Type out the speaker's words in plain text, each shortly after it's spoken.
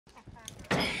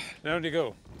Down you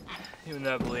go. You would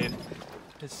not believe.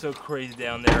 It's so crazy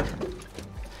down there.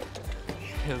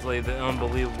 It was like the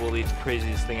unbelievably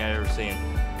craziest thing I've ever seen.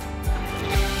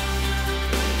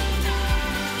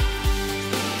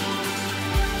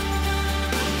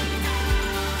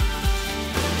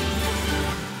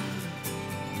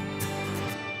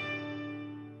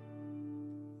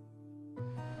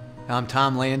 I'm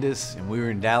Tom Landis, and we were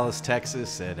in Dallas,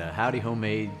 Texas at Howdy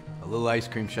Homemade, a little ice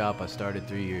cream shop I started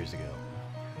 3 years ago.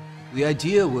 The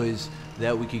idea was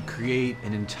that we could create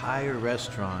an entire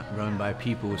restaurant run by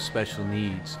people with special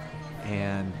needs,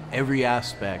 and every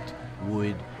aspect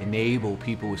would enable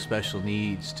people with special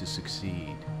needs to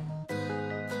succeed.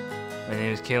 My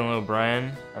name is Kalin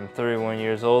O'Brien. I'm 31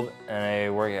 years old, and I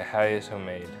work at Howdy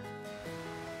Homemade.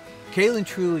 Kalin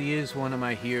truly is one of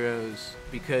my heroes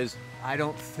because I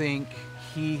don't think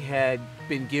he had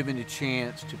been given a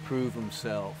chance to prove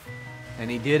himself. And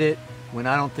he did it when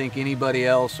I don't think anybody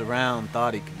else around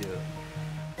thought he could do it.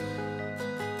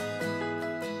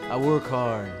 I work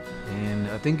hard, and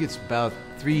I think it's about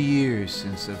 3 years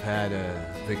since I've had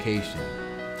a vacation.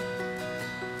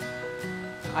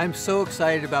 I'm so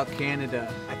excited about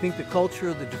Canada. I think the culture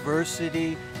of the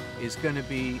diversity is going to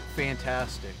be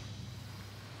fantastic.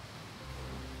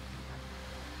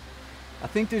 I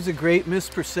think there's a great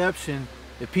misperception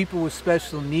that people with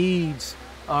special needs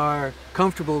are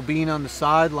comfortable being on the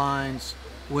sidelines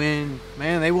when,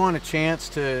 man, they want a chance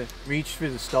to reach for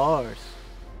the stars.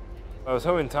 I was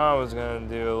hoping Tom was going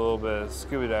to do a little bit of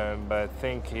scuba diving, but I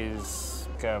think he's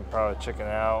going to probably chicken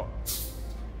out.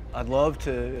 I'd love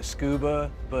to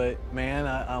scuba, but man,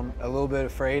 I'm a little bit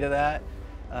afraid of that.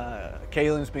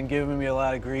 Kalin's been giving me a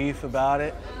lot of grief about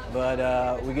it,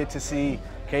 but we get to see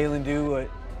Kalin do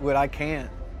what I can't.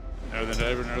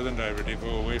 Northern diver,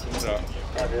 depot away from the dock.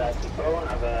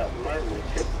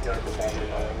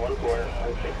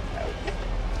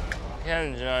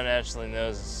 Captain John actually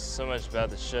knows so much about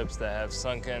the ships that have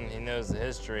sunken. He knows the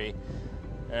history,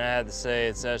 and I have to say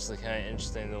it's actually kind of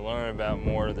interesting to learn about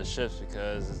more of the ships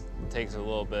because it takes a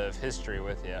little bit of history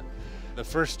with you. The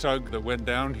first tug that went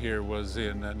down here was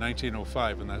in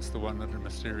 1905, and that's the one under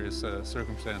mysterious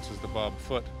circumstances, the Bob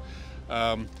Foote.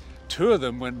 Two of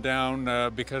them went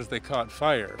down because they caught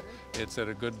fire. It's at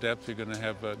a good depth. You're going to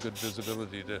have good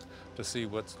visibility to see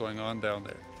what's going on down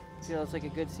there. See, looks like a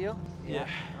good seal? Yeah.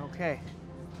 Okay.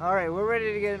 All right, we're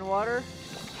ready to get in water.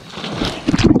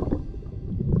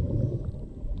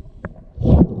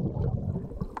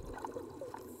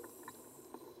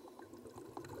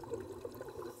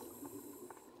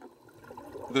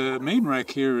 The main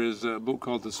wreck here is a boat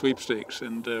called the Sweepstakes,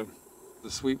 and the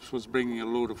Sweeps was bringing a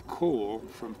load of coal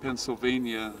from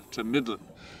Pennsylvania to Midland.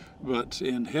 But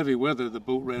in heavy weather, the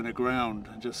boat ran aground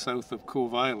just south of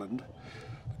Cove Island.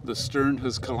 The stern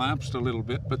has collapsed a little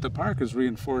bit, but the park has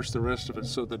reinforced the rest of it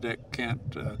so the deck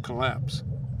can't collapse.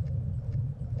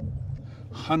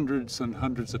 Hundreds and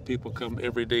hundreds of people come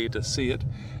every day to see it.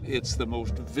 It's the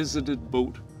most visited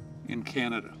boat in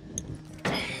Canada.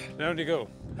 Down you go.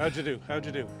 How'd you do? How'd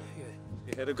you do?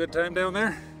 You had a good time down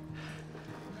there?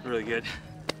 Really good.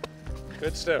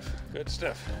 Good stuff, good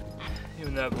stuff. You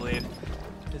would not believe.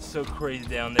 It's so crazy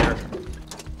down there.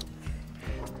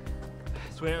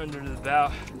 Swam under the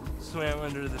bow, swam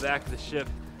under the back of the ship,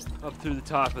 up through the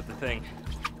top of the thing.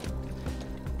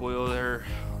 Boiler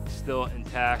still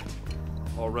intact,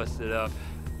 all rusted up,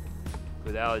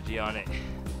 with algae on it.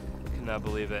 Could not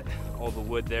believe it. All the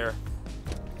wood there.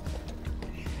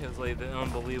 It was like the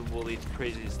unbelievably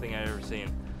craziest thing I've ever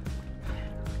seen.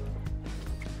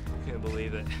 Couldn't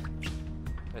believe it.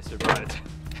 I survived.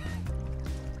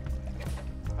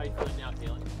 How are you feeling now,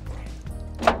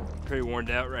 Kalin? Pretty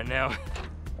worn out right now.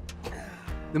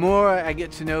 The more I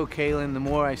get to know Kalin, the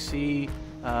more I see,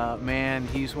 man,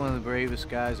 he's one of the bravest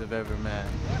guys I've ever met.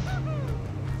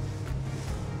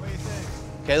 What do you think?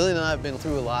 Kalin and I have been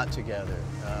through a lot together.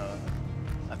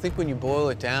 I think when you boil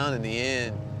it down in the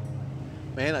end,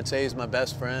 man, I'd say he's my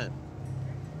best friend.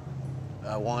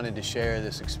 I wanted to share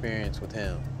this experience with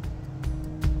him.